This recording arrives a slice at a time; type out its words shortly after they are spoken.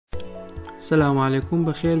سلام علیکم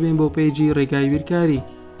بەخێر بێن بۆ پێیجی ڕێگای بیرکاری.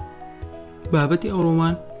 بابەتی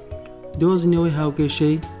ئەوڕۆمان دۆزینەوەی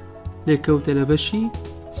هاوکێشەی لێکەوتە لە بەشی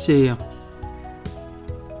سێیەم.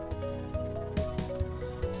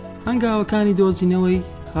 هەنگاوەکانی دۆزینەوەی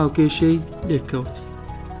هاوکێشەی لێکەوت: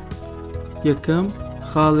 یەکەم،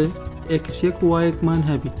 خاڵێ x1 و y1مان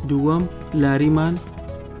هەبیت. دووەم، لاریمان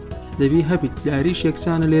دەبی هەبیت، لاریش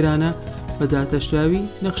یەکسانە لێرانە بە داتەشراوی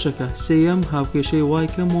نەخشەکە. سێیەم، هاوکێشەی y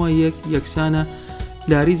کەم y1 یەکسانە،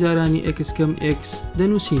 لاری زارانی x کەم x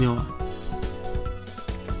دەنووسینەوە.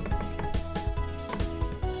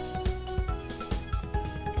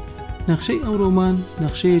 نەخشەی ئەوڕۆمان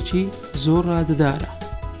نەخشەیەکی زۆر ڕادەدارە.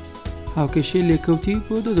 هاوکێشەی لێکەوتی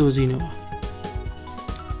بۆ دەدۆزینەوە.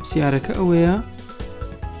 پرسیارەکە ئەوەیە: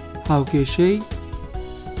 هاوکێشەی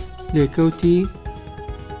لێکەوتی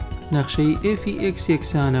نەخشەی f x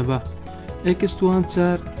یەکسانە بە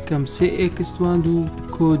x²4 کەم 3x²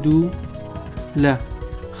 کۆد و لە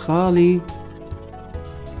خاڵی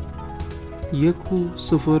 1 و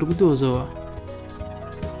 0 بدۆزەوە.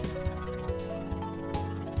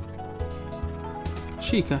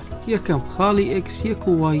 شیکار: یەکەم، خاڵی x1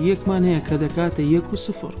 و y1مان هەیە کە دەکاتە 1 و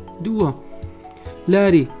 0. دووەم،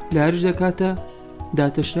 لاریش دەکاتە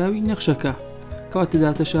داتەشراوی نەخشەکە، کەواتە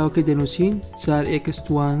داتەشراوەکەی دەنووسین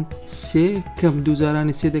 4x²3 کەم 2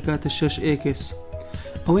 زارانی 3 دەکاتە 6x.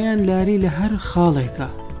 ئەوەیان لاری لە هەر خاڵێکە،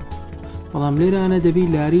 بەڵام لێرانە دەبی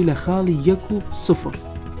لاری لە خاڵی 1 و 0.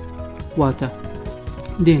 واتە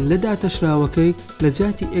دێن لە داتەشراوەکەی لە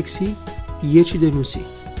جاتی xی یەکی دەنووسی،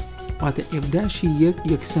 واتە ئێبداشی 1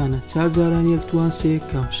 یەکسانە 4 زارانی 1 توان 3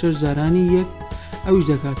 کەم 6 زارانی 1، ئەویش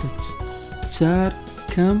دەکاتە 4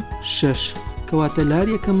 کەم 6، کەواتە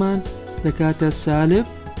لاریەکەمان دەکاتە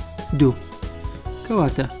 -2.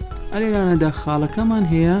 کەواتە ئەلێرانەدا خاڵەکەمان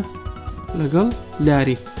هەیە لەگەڵ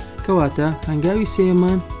لاری، کەواتە هەنگاوی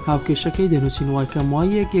سێمان هاوکێشەکەی دەنووسین y کەم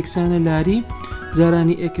y1 یەکسانە لاری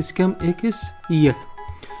زارانی x کەم x1.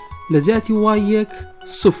 لە جاتی y1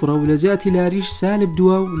 0 و لە جاتی لاریش -2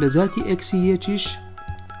 و لە جاتی x یەکیش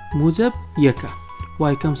موجب 1.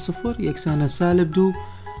 y کەم 0 یەکسانە -2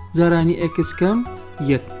 زارانی x کەم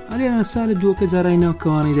 1. ئەلێرانە -2 کە زارانی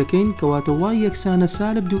ناوکەوانی دەکەین، کەواتە y یەکسانە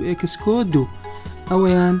 -2 x کۆد 2.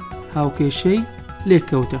 ئەوەیان هاوکێشەی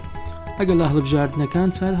لێکەوتە. ئەگەر لە هەڵبژاردنەکان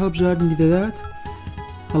چار هەڵبژاردنی دەدات،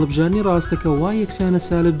 هەڵبژاردنی ڕاستەکە y یەکسانە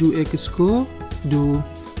 -2 x کۆد 2.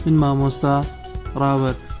 من مامۆستا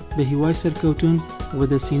ڕاوەر بە هیوای سەرکەوتن و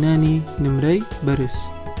بەدەستهێنانی نمرەی بەرز.